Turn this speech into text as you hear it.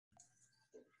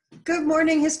Good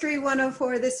morning, History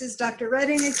 104. This is Dr.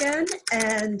 Redding again,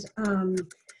 and I'd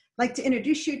like to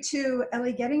introduce you to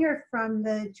Ellie from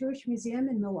the Jewish Museum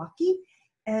in Milwaukee.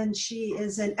 And she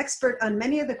is an expert on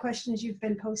many of the questions you've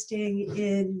been posting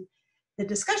in the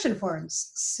discussion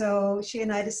forums. So she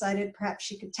and I decided perhaps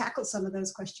she could tackle some of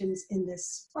those questions in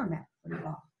this format for you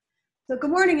all. So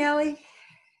good morning, Ellie.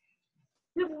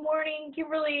 Good morning,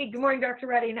 Kimberly. Good morning, Dr.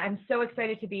 Redding. I'm so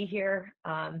excited to be here.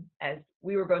 As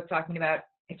we were both talking about,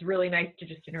 it's really nice to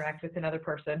just interact with another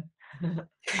person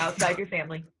outside your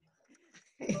family.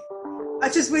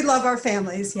 Much as we love our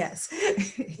families, yes.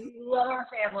 We love our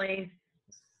families,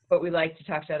 but we like to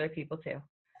talk to other people too.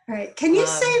 All right. Can you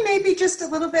say maybe just a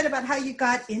little bit about how you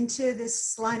got into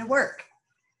this line of work?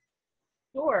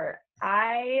 Sure.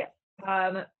 I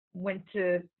went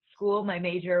to school. My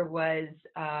major was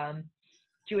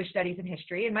Jewish Studies and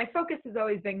History, and my focus has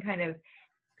always been kind of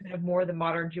more the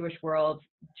modern Jewish world,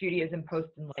 Judaism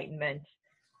post-Enlightenment,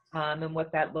 and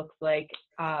what that looks like.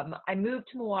 I moved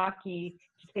to Milwaukee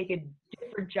to take a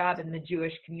different job in the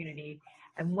Jewish community.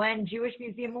 And when Jewish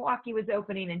Museum Milwaukee was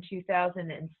opening in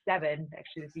 2007,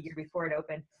 actually it was the year before it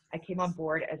opened, I came on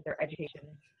board as their education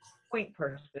point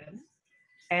person.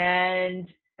 And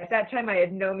at that time I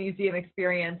had no museum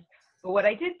experience, but what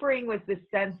I did bring was this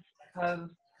sense of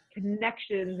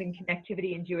connections and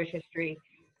connectivity in Jewish history,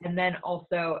 and then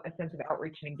also a sense of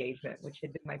outreach and engagement, which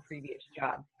had been my previous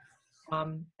job.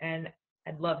 And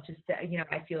I'd love to say,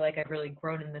 I feel like I've really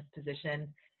grown in this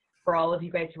position. For all of you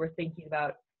guys who are thinking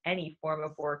about any form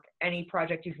of work, any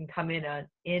project you can come in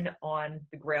on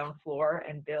the ground floor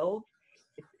and build,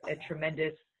 it's a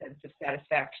tremendous sense of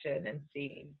satisfaction and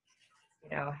seeing,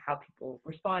 how people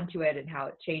respond to it and how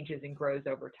it changes and grows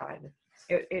over time.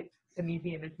 The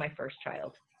museum is my first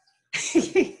child.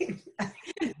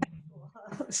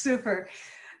 Super.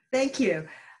 Thank you.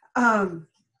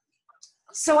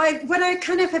 So what I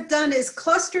kind of have done is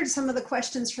clustered some of the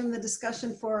questions from the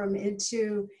discussion forum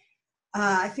into,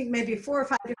 I think maybe 4 or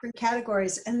 5 different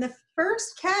categories. And the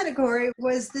first category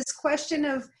was this question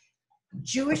of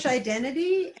Jewish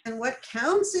identity and what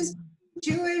counts as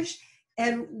Jewish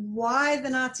and why the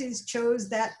Nazis chose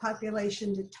that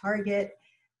population to target.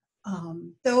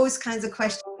 Those kinds of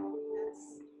questions.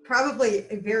 Probably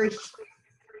a very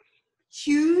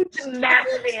huge,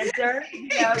 massive answer.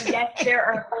 Yes, there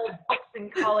are whole books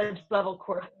and college level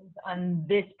courses on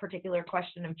this particular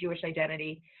question of Jewish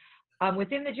identity.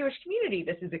 Within the Jewish community,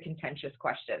 this is a contentious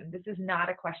question. This is not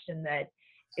a question that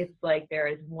it's like there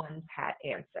is one pat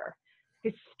answer.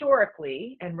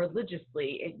 Historically and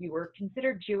religiously, you were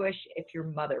considered Jewish if your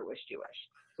mother was Jewish,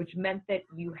 which meant that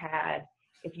and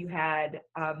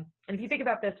if you think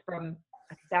about this from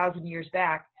 1,000 years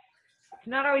back, it's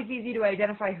not always easy to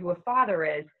identify who a father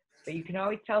is, but you can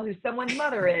always tell who someone's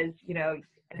mother is,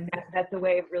 and that's a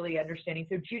way of really understanding.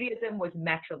 So Judaism was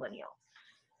matrilineal.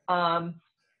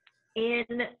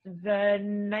 In the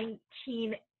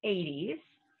 1980s,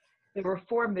 the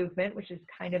Reform movement, which is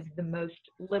kind of the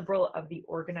most liberal of the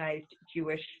organized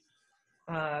Jewish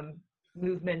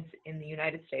movements in the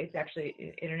United States,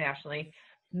 actually internationally,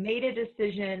 made a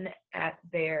decision at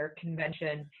their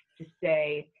convention to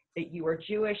say that you are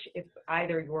Jewish if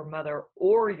either your mother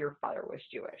or your father was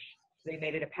Jewish. So they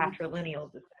made it a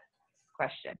patrilineal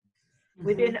question. Mm-hmm.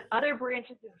 Within other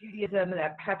branches of Judaism,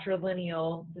 that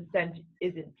patrilineal descent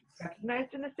isn't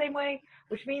recognized in the same way,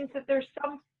 which means that there's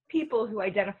some people who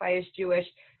identify as Jewish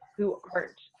who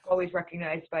aren't always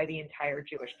recognized by the entire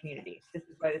Jewish community. This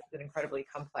is why this is an incredibly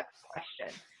complex question.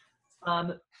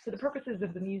 For the purposes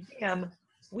of the museum,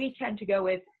 we tend to go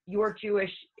with you're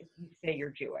Jewish if you say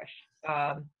you're Jewish.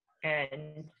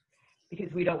 And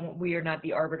because we are not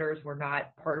the arbiters, we're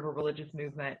not part of a religious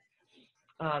movement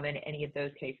in any of those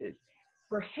cases.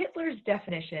 For Hitler's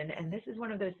definition, and this is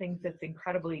one of those things that's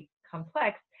incredibly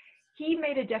complex, he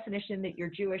made a definition that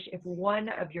you're Jewish if one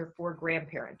of your 4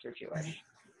 grandparents are Jewish.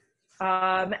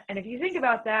 And if you think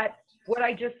about that, what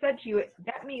I just said to you,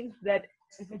 that means that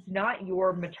if it's not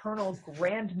your maternal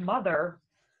grandmother,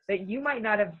 that you might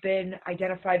not have been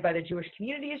identified by the Jewish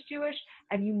community as Jewish,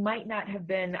 and you might not have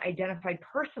been identified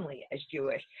personally as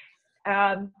Jewish.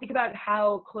 Think about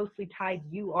how closely tied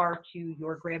you are to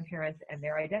your grandparents and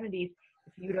their identities.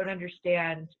 If you don't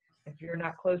understand, if you're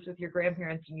not close with your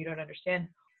grandparents and you don't understand,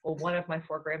 well, one of my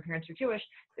 4 grandparents are Jewish,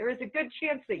 there is a good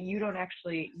chance that you don't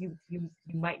actually, you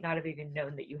might not have even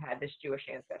known that you had this Jewish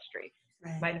ancestry.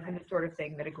 Right. Might have been the sort of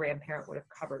thing that a grandparent would have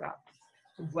covered up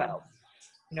as well.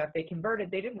 If they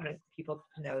converted, they didn't want people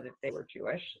to know that they were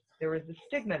Jewish. There was a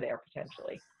stigma there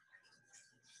potentially.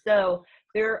 So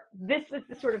this was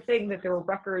the sort of thing that there were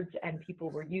records and people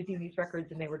were using these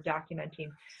records and they were documenting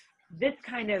this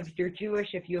kind of, you're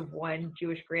Jewish if you have one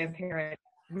Jewish grandparent,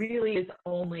 really is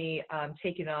only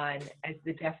taken on as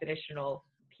the definitional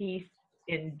piece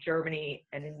in Germany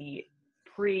and in the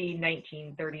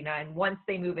pre-1939. Once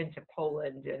they move into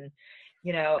Poland and,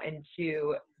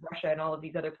 into Russia and all of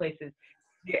these other places,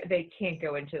 they can't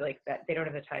go into like that. They don't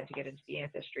have the time to get into the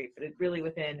ancestry, but it's really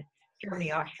within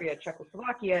Germany, Austria,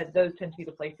 Czechoslovakia, those tend to be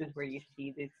the places where you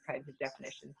see these kinds of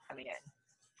definitions coming in.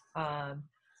 And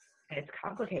it's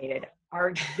complicated. Our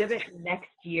exhibit next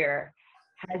year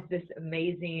has this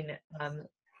amazing,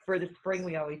 for the spring,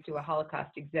 we always do a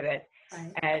Holocaust exhibit.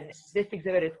 Right. And this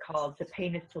exhibit is called To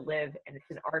Pain is to Live, and it's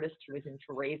an artist who is in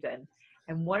Terezin.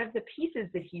 And one of the pieces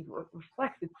that he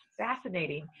reflects, it's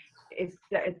fascinating. It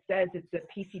says, it's a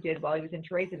piece he did while he was in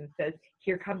Terezin. It says,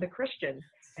 "Here come the Christians."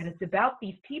 And it's about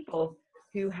these people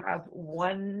who have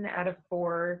 1 out of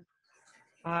 4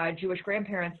 Jewish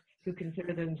grandparents who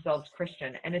consider themselves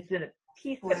Christian. And it's a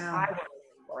piece that I want to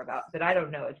learn more about, that I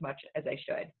don't know as much as I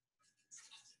should.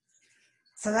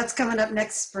 So that's coming up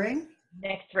next spring?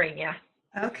 Next spring, yeah.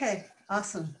 Okay,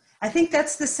 awesome. I think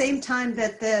that's the same time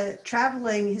that the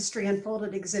Traveling History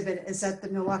Unfolded exhibit is at the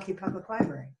Milwaukee Public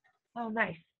Library. Oh,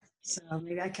 nice. So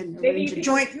maybe I can arrange a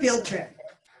joint field trip.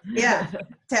 Yeah,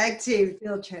 tag team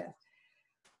field trip.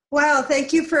 Well,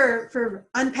 thank you for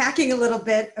unpacking a little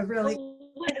bit of really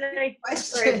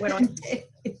question.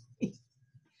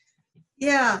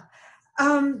 Yeah.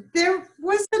 There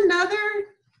was another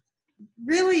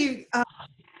really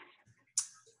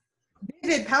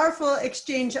vivid, powerful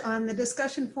exchange on the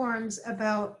discussion forums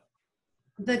about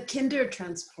the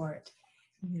Kindertransport.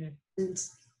 Mm-hmm. And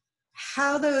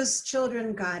how those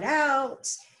children got out,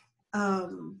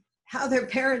 how their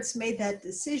parents made that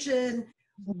decision,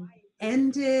 why it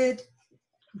ended.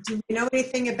 Do we know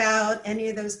anything about any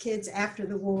of those kids after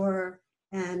the war?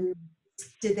 And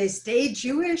did they stay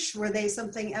Jewish? Were they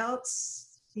something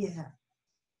else? Yeah.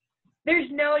 There's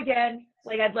no, again,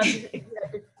 like I'd love to,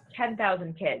 it's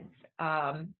 10,000 kids.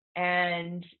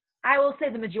 And I will say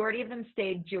the majority of them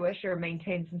stayed Jewish or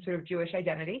maintained some sort of Jewish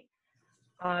identity.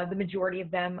 The majority of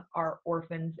them are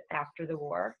orphans after the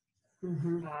war,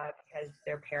 because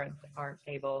their parents aren't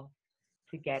able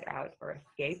to get out or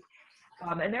escape.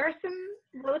 And there are some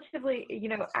relatively,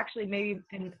 actually maybe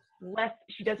in less,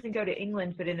 she doesn't go to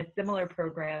England, but in a similar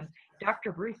program,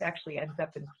 Dr. Ruth actually ends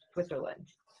up in Switzerland.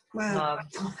 Wow.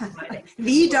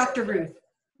 The Dr. Ruth.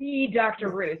 The Dr.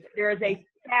 Ruth. There is a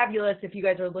fabulous, if you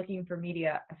guys are looking for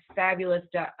media, a fabulous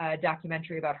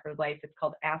documentary about her life. It's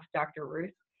called Ask Dr.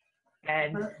 Ruth.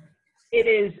 And it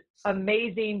is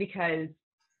amazing because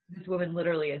this woman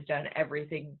literally has done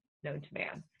everything known to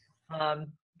man.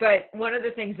 But one of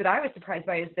the things that I was surprised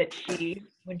by is that she,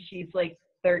 when she's like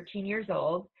 13 years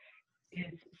old,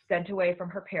 is sent away from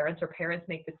her parents. Her parents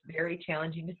make this very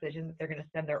challenging decision that they're going to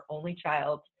send their only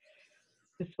child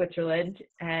to Switzerland.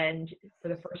 And for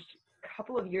the first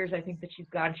couple of years, I think that she's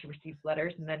gone, she receives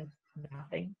letters and then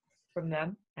nothing from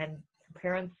them. And her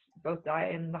parents both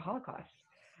die in the Holocaust.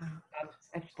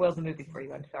 I spoiled the movie for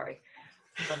you. I'm sorry.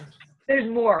 There's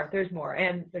more,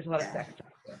 and there's a lot of sex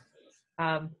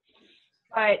stuff.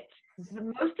 But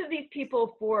most of these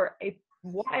people, for a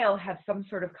while, have some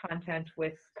sort of content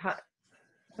with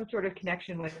some sort of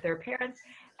connection with their parents,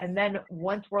 and then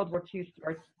once World War II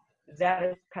starts, that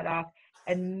is cut off.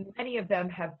 And many of them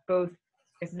have both,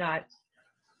 if not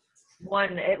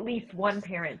one, at least one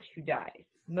parent who dies.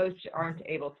 Most aren't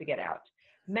able to get out.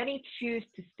 Many choose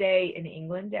to stay in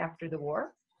England after the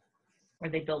war, where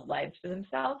they build lives for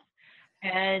themselves,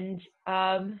 and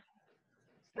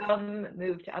some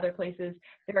move to other places.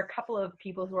 There are a couple of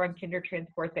people who are on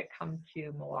Kindertransport that come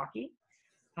to Milwaukee.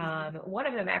 One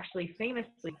of them, actually,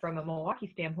 famously from a Milwaukee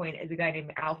standpoint, is a guy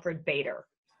named Alfred Bader.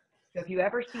 So if you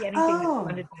ever see anything that's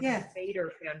funded by the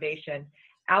Bader Foundation,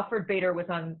 Alfred Bader was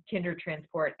on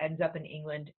Kindertransport, ends up in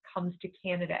England, comes to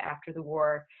Canada after the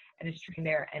war, and is trained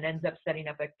there, and ends up setting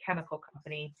up a chemical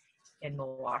company in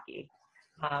Milwaukee.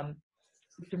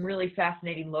 Some really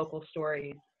fascinating local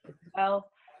stories as well.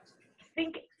 I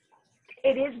think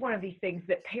it is one of these things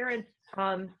that parents,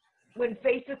 when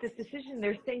faced with this decision,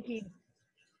 they're thinking,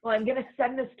 well, I'm going to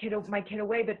send my kid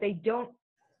away, but they don't,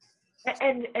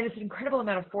 and it's an incredible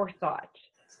amount of forethought,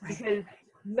 because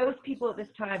most people at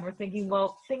this time were thinking,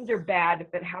 well, things are bad,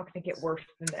 but how can it get worse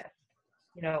than this?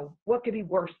 What could be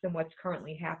worse than what's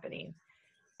currently happening?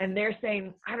 And they're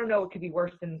saying, I don't know what could be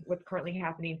worse than what's currently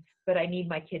happening, but I need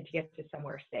my kid to get to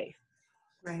somewhere safe.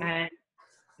 Right. And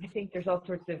I think there's all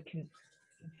sorts of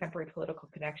contemporary political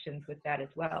connections with that as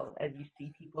well, as you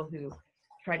see people who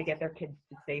try to get their kids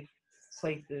to safe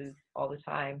places all the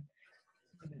time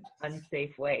in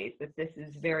unsafe ways. But this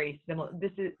is very similar.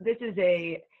 This is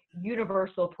a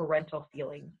universal parental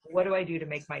feelings. What do I do to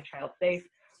make my child safe?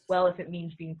 Well, if it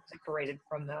means being separated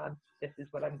from them, this is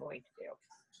what I'm going to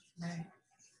do. Right.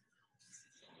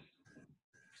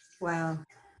 Wow.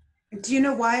 Do you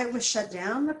know why it was shut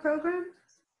down, the program?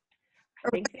 Or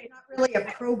was it not really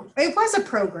a program? It was a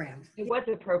program. It was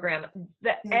a program.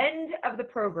 The end of the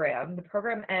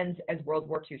program ends as World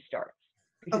War II starts.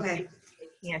 Because Okay.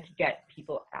 they can't get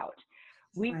people out.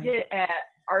 We Right. did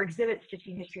our exhibit,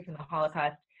 Stitching History from the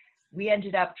Holocaust. We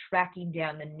ended up tracking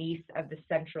down the niece of the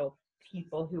central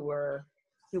people who were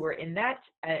in that,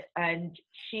 and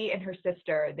she and her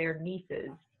sister, their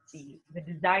nieces, the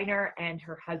designer and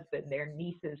her husband, their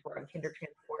nieces were on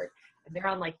Kindertransport, and they're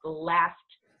on like the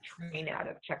last train out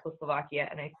of Czechoslovakia,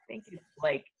 and I think it's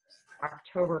like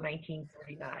October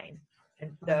 1939,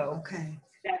 and so Okay.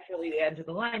 that's really the end of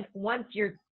the line. Once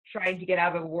you're trying to get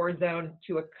out of a war zone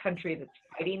to a country that's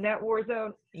fighting that war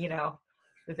zone, you know,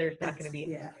 that there's not going to be.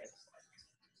 Yeah.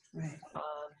 Right.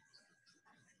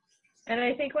 And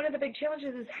I think one of the big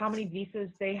challenges is how many visas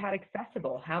they had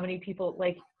accessible. How many people,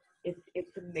 like,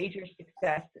 it's a major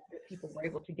success that people were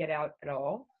able to get out at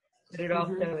all, but it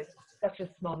also is such a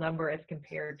small number as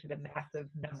compared to the massive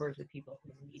numbers of people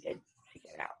who needed to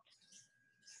get out.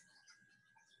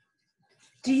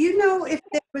 Do you know if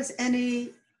there was any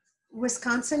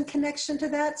Wisconsin connection to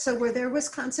that? So were there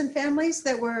Wisconsin families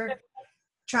that were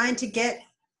trying to get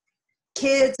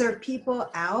kids or people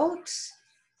out?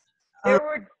 There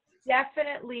were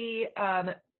definitely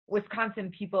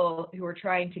Wisconsin people who were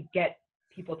trying to get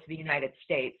people to the United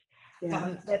States.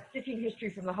 Yeah. That Stitching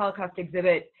History from the Holocaust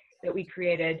exhibit that we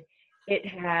created, it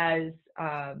has,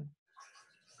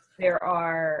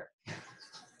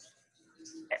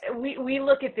 we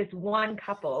look at this one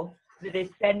couple that is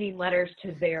sending letters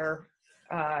to their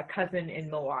cousin in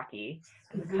Milwaukee.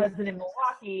 And the cousin in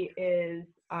Milwaukee is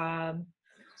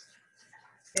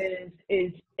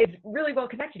really well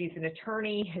connected. He's an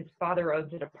attorney. His father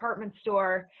owns a department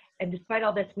store. And despite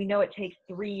all this, we know it takes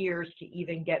 3 years to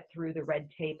even get through the red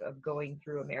tape of going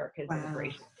through America's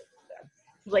immigration system.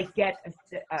 To like get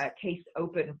a case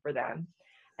open for them.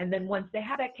 And then once they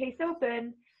have that case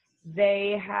open,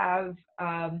 they have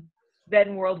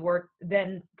then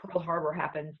Pearl Harbor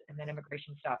happens, and then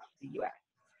immigration stops the U.S.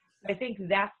 I think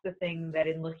that's the thing that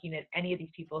in looking at any of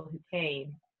these people who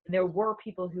came, and there were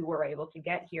people who were able to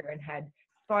get here and had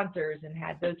sponsors and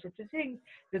had those sorts of things,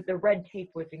 that the red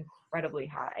tape was incredibly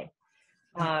high.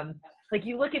 Like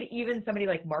you look at even somebody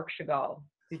like Marc Chagall,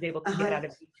 who's able to get out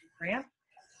of France.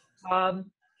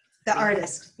 The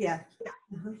artist, yeah.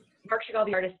 Marc Chagall,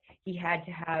 the artist, he had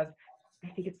to have, I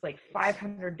think it's like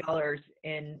 $500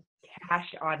 in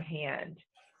cash on hand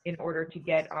in order to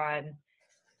get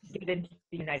into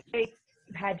the United States.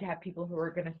 You had to have people who were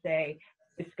going to say,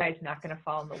 this guy's not going to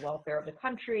fall in the welfare of the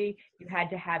country. You had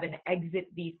to have an exit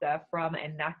visa from a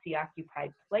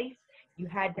Nazi-occupied place. You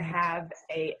had to have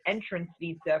an entrance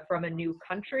visa from a new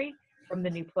country, from the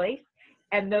new place.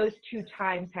 And those two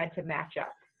times had to match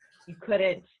up. You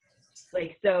couldn't,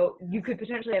 so you could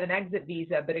potentially have an exit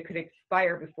visa, but it could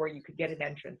expire before you could get an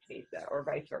entrance visa, or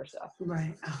vice versa.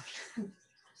 Right.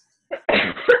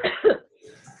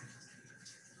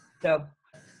 So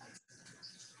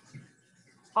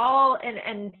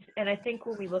and I think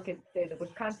when we look at, say, the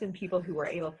Wisconsin people who were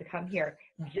able to come here,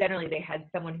 generally they had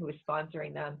someone who was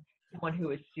sponsoring them, someone who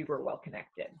was super well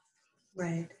connected.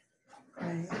 Right.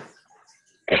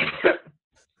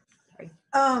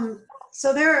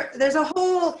 So there's a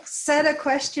whole set of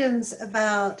questions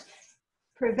about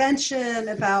prevention,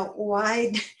 about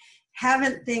why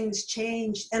haven't things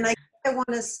changed, and I want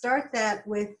to start that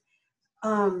with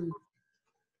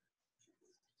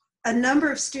a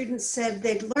number of students said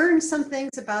they'd learned some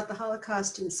things about the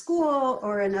Holocaust in school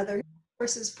or in other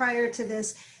courses prior to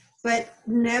this, but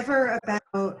never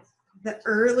about the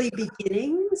early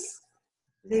beginnings.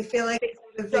 They feel like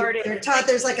they're taught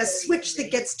there's like a switch that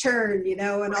gets turned, and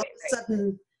all of a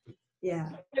sudden,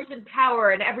 there's power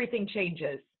and everything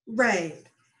changes. Right.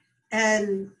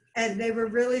 And they were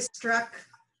really struck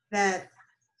that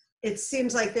it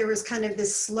seems like there was kind of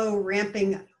this slow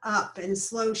ramping up and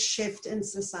slow shift in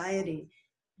society.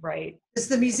 Right. Does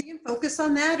the museum focus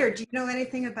on that, or do you know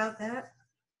anything about that?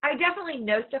 I definitely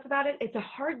know stuff about it. It's a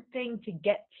hard thing to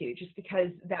get to just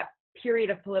because that period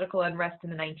of political unrest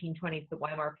in the 1920s, the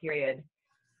Weimar period,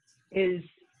 is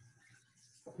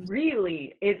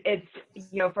really, it's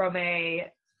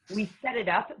we set it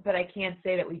up, but I can't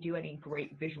say that we do any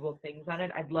great visual things on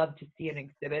it. I'd love to see an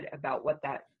exhibit about what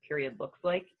that period looks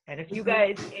like. And if you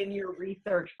guys in your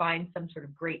research find some sort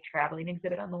of great traveling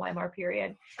exhibit on the Weimar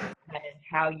period and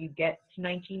how you get to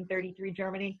 1933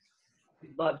 Germany,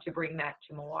 we'd love to bring that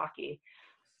to Milwaukee.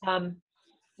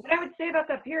 What I would say about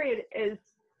that period is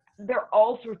there are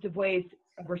all sorts of ways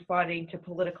of responding to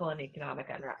political and economic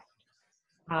unrest.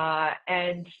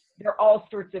 And there are all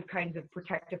sorts of kinds of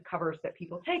protective covers that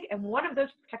people take. And one of those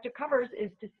protective covers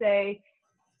is to say,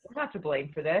 we're not to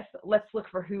blame for this. Let's look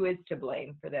for who is to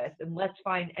blame for this. And let's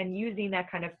find, and using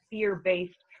that kind of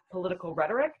fear-based political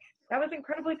rhetoric, that was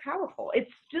incredibly powerful. It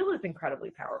still is incredibly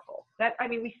powerful. That, I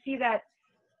mean, we see that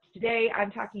today.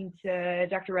 I'm talking to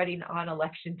Dr. Redding on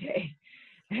election day.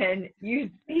 And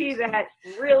you see that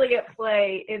really at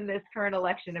play in this current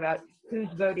election about who's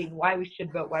voting, why we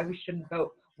should vote, why we shouldn't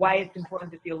vote, why it's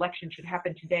important that the election should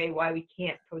happen today, why we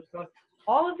can't postpone.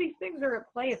 All of these things are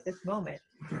at play at this moment.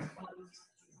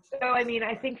 So, I mean,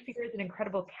 I think fear is an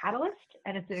incredible catalyst,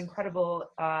 and it's an incredible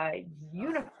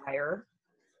unifier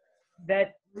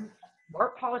that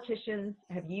smart politicians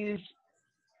have used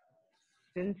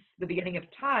since the beginning of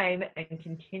time and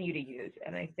continue to use.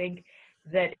 And I think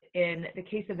that in the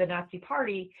case of the Nazi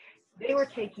Party, they were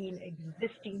taking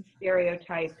existing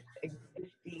stereotypes,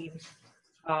 existing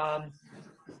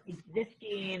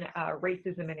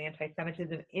racism and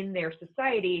anti-Semitism in their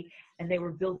society, and they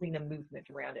were building a movement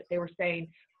around it. They were saying,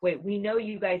 wait, we know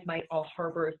you guys might all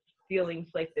harbor feelings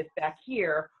like this back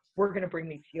here. We're going to bring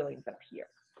these feelings up here.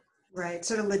 Right,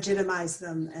 sort of legitimize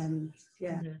them. And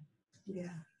yeah, Mm-hmm. yeah.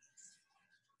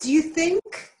 Do you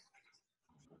think,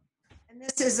 and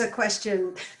this is a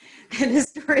question and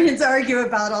historians argue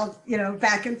about all, you know,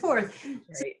 back and forth. Right.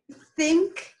 Do you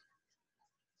think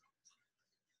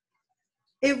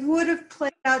it would have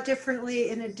played out differently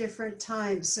in a different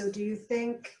time? So do you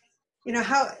think, you know,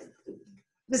 how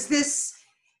was this?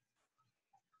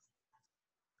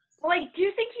 Well, I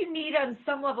do think you need on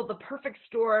some level the perfect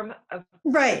storm of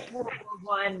Right. World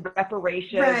War I,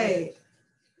 reparations, Right.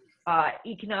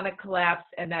 Economic collapse,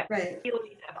 and that Right.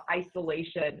 feeling of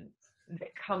isolation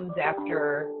that comes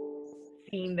after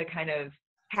seeing the kind of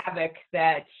havoc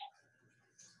that,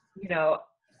 you know,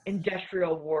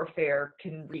 industrial warfare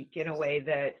can wreak in a way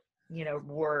that, you know,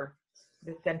 war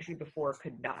the century before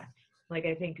could not. Like,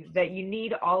 I think that you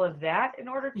need all of that in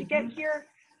order to get here.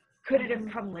 Could it have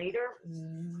come later?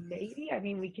 Maybe. I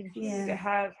mean, we continue to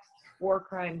have war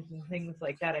crimes and things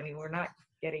like that. I mean, we're not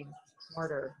getting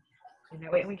smarter in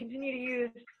that way. And we continue to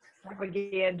use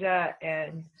propaganda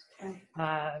and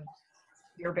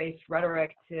fear-based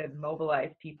rhetoric to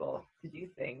mobilize people to do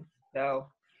things. So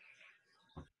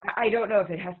I don't know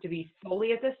if it has to be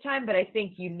solely at this time, but I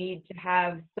think you need to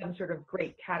have some sort of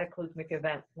great cataclysmic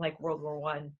event like World War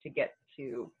I to get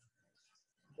to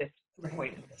this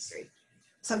point in history.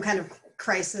 Some kind of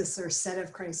crisis or set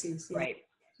of crises. Yeah. Right.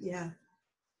 Yeah.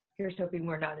 Here's hoping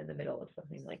we're not in the middle of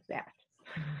something like that.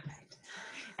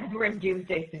 And we're in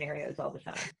doomsday scenarios all the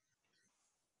time.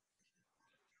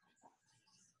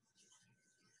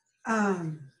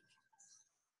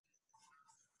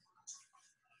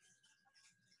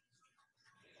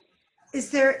 Is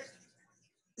there,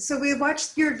 so we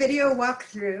watched your video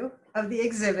walkthrough of the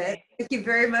exhibit. Thank you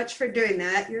very much for doing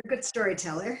that. You're a good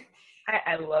storyteller.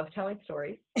 I love telling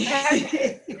stories. For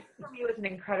me,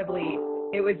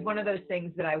 it was one of those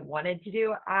things that I wanted to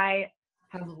do. I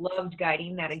have loved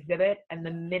guiding that exhibit, and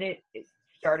the minute it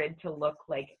started to look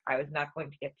like I was not going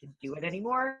to get to do it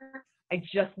anymore, I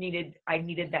needed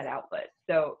that outlet.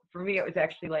 So for me, it was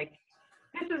actually like,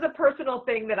 this is a personal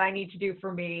thing that I need to do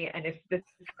for me, and if this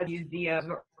is a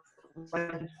museum,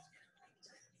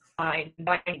 I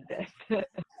need this.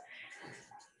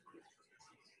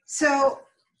 So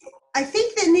I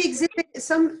think that in the exhibit,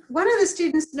 one of the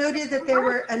students noted that there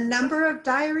were a number of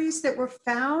diaries that were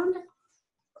found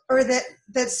or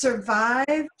that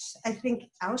survived, I think,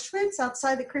 Auschwitz,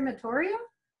 outside the crematorium.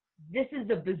 This is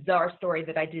a bizarre story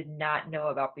that I did not know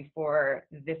about before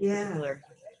this particular.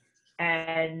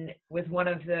 And was one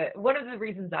of the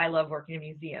reasons I love working in a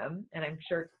museum, and I'm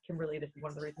sure, Kimberly, this is one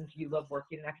of the reasons you love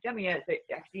working in academia, is that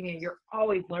academia, you're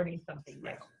always learning something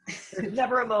new. There's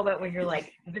never a moment when you're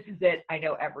like, this is it, I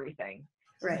know everything.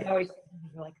 Right. You're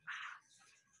like,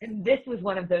 and this was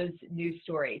one of those news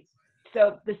stories.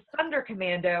 So the Thunder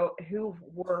Commando, who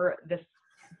were the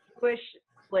Jewish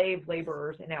slave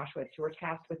laborers in Auschwitz, who were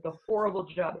tasked with the horrible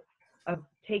job of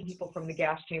taking people from the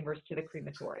gas chambers to the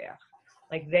crematoria.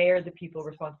 Like, they are the people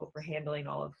responsible for handling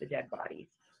all of the dead bodies.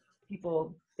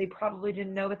 People, they probably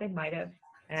didn't know, but they might have,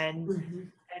 and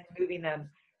moving them.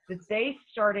 But they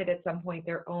started at some point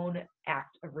their own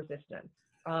act of resistance.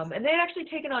 And they had actually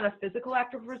taken on a physical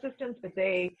act of resistance, but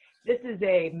this is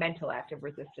a mental act of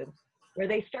resistance, where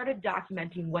they started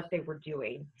documenting what they were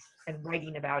doing and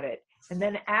writing about it. And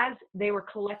then as they were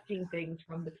collecting things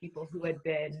from the people who had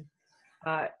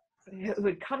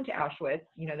come to Auschwitz,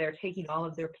 you know, they're taking all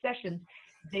of their possessions,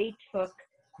 they took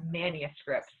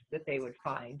manuscripts that they would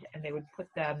find and they would put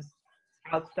them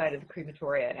outside of the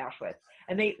crematoria at Auschwitz.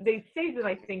 And they saved them,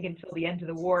 I think, until the end of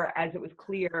the war, as it was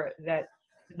clear that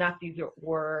the Nazis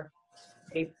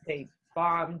they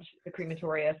bombed the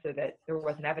crematoria so that there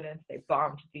wasn't evidence. They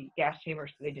bombed the gas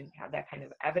chambers so they didn't have that kind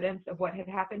of evidence of what had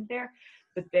happened there.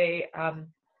 But they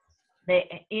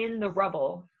in the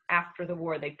rubble after the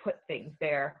war, they put things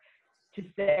there to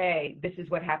say, this is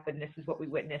what happened, this is what we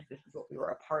witnessed, this is what we were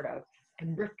a part of.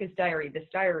 And Rywka's diary, this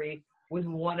diary was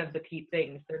one of the key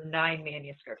things. There are 9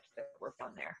 manuscripts that were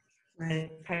found there. Right. And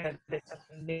it's kind of this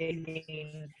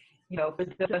amazing, you know, for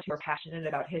those of us who are passionate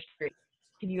about history,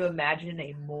 can you imagine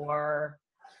a more,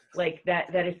 like,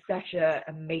 that is such an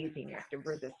amazing act of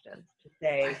resistance to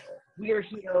say, we are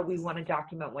here, we want to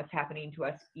document what's happening to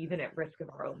us, even at risk of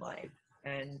our own lives,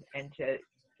 and to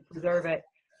preserve it.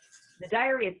 The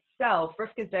diary itself,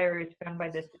 Rywka's diary, is found by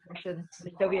the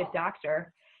Soviet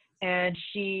doctor, and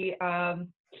she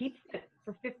keeps it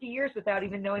for 50 years without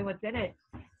even knowing what's in it,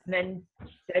 and then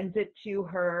sends it to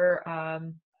her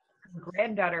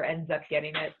granddaughter, ends up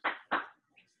getting it.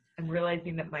 I'm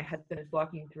realizing that my husband is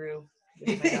walking through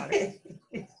with my daughter.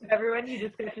 Everyone, you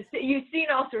just got to see, you've seen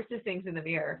all sorts of things in the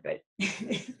mirror, but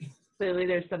clearly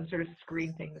there's some sort of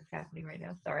screen thing that's happening right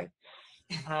now. Sorry.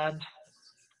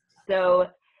 So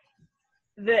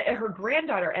her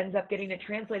granddaughter ends up getting it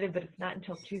translated, but it's not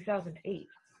until 2008.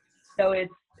 So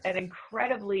it's an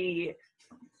incredibly,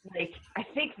 like, I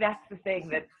think that's the thing,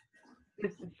 that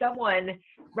someone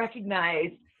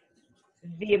recognized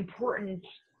the important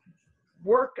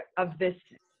work of this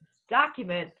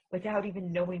document without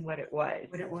even knowing what it was.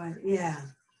 What it was, yeah.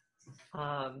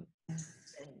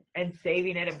 And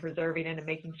saving it and preserving it and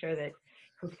making sure that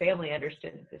her family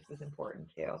understood that this was important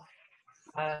too.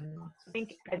 I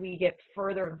think as we get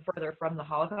further and further from the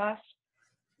Holocaust,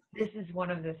 this is one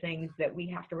of the things that we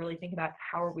have to really think about.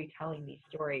 How are we telling these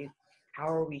stories? How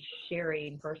are we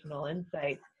sharing personal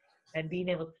insights? And being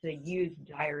able to use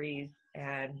diaries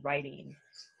and writing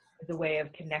as a way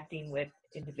of connecting with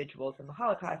individuals in the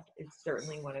Holocaust is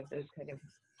certainly one of those kind of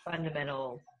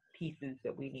fundamental pieces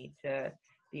that we need to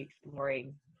be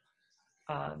exploring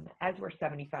as we're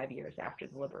 75 years after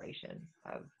the liberation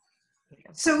of.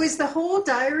 So is the whole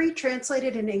diary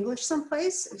translated in English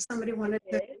someplace if somebody wanted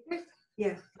to?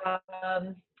 Yeah. I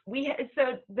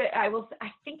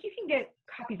think you can get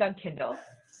copies on Kindle.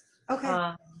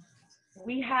 Okay.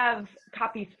 We have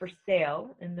copies for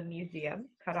sale in the museum,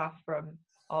 cut off from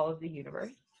all of the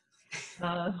universe.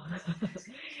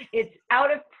 It's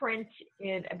out of print,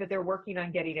 but they're working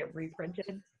on getting it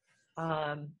reprinted.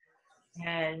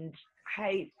 And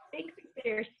I think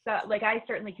there's I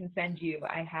certainly can send you.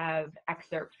 I have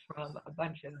excerpts from a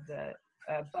bunch of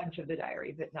the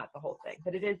diary, but not the whole thing.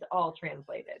 But it is all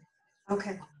translated.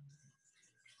 Okay.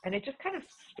 And it just kind of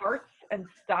starts and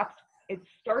stops. It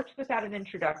starts without an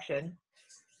introduction.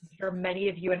 I'm sure many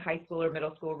of you in high school or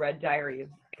middle school read Diary of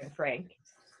Anne Frank.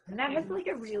 And that has like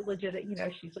a real legit,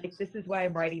 she's like, this is why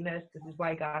I'm writing this. This is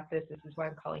why I got this. This is why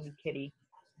I'm calling you Kitty.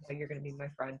 You're going to be my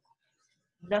friend.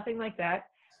 Nothing like that.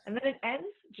 And then it ends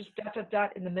just ...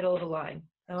 in the middle of the line.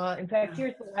 In fact,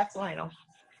 here's the last line.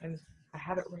 I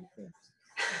have it right here.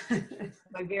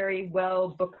 My very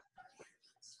well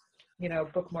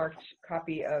bookmarked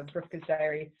copy of Rywka's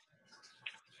diary.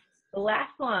 The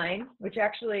last line, which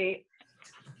actually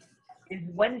is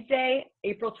Wednesday,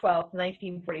 April 12th,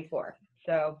 1944.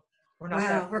 So we're not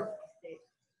that far.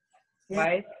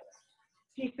 Right?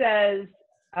 She says,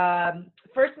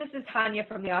 first Mrs. Hanya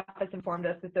from the office informed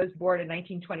us that those born in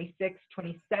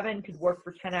 1926-27 could work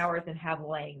for 10 hours and have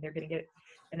laying. They're going to get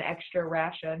an extra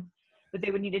ration, but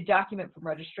they would need a document from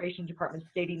registration department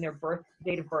stating their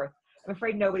date of birth. I'm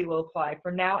afraid nobody will apply.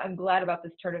 For now, I'm glad about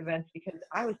this turn of events because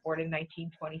I was born in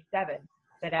 1927.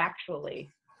 That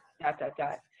actually, ...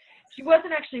 She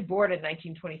wasn't actually born in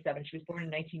 1927. She was born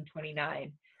in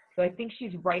 1929. So I think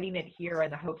she's writing it here in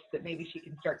the hopes that maybe she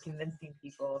can start convincing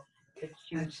people that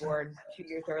she was born 2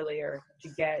 years earlier to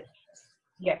get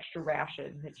the extra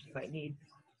ration that she might need.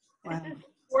 Wow. This is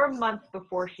 4 months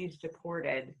before she's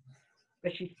deported,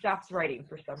 but she stops writing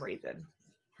for some reason.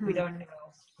 We don't know.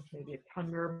 Maybe it's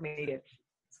hunger, maybe it's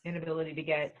inability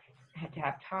to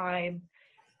have time,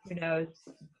 who knows.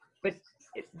 But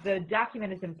the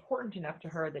document is important enough to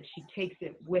her that she takes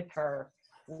it with her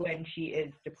when she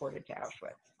is deported to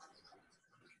Auschwitz.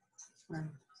 Wow.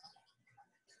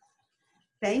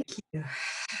 Thank you.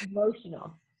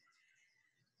 Emotional.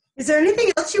 Is there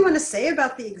anything else you want to say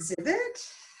about the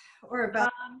exhibit or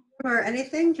about or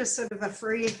anything? Just sort of a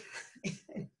free.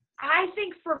 I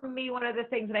think for me, one of the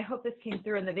things, and I hope this came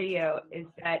through in the video, is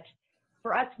that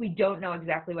for us, we don't know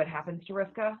exactly what happens to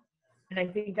Rywka. And I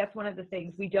think that's one of the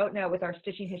things we don't know with our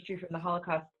stitching history from the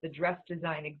Holocaust, the dress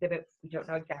design exhibit. We don't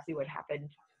know exactly what happened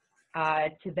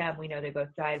to them. We know they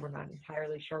both died. We're not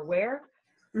entirely sure where.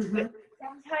 Mm-hmm. But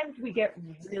sometimes we get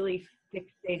really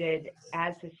fixated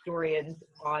as historians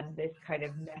on this kind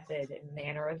of method and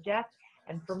manner of death.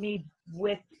 And for me,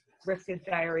 with Rywka's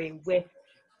diary, with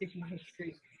stitching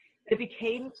history, it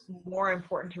became more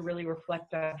important to really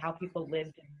reflect on how people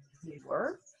lived and who they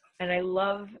were. And I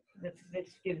love that this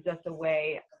gives us a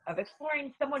way of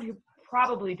exploring someone who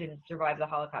probably didn't survive the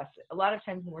Holocaust. A lot of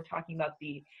times when we're talking about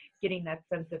getting that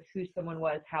sense of who someone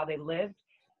was, how they lived,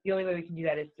 the only way we can do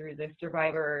that is through the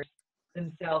survivors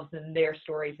themselves and their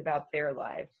stories about their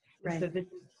lives. Right. So this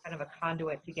is kind of a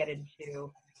conduit to get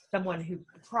into someone who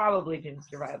probably didn't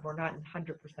survive. We're not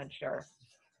 100% sure,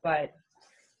 but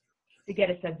to get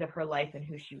a sense of her life and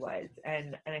who she was.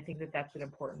 And I think that that's an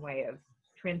important way of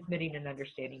transmitting and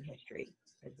understanding history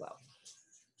as well.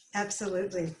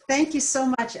 Absolutely. Thank you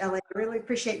so much, Ellie. I really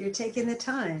appreciate you taking the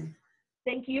time.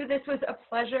 Thank you. This was a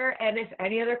pleasure. And if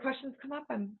any other questions come up,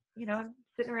 I'm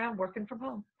sitting around working from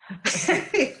home.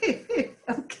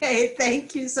 Okay.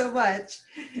 Thank you so much.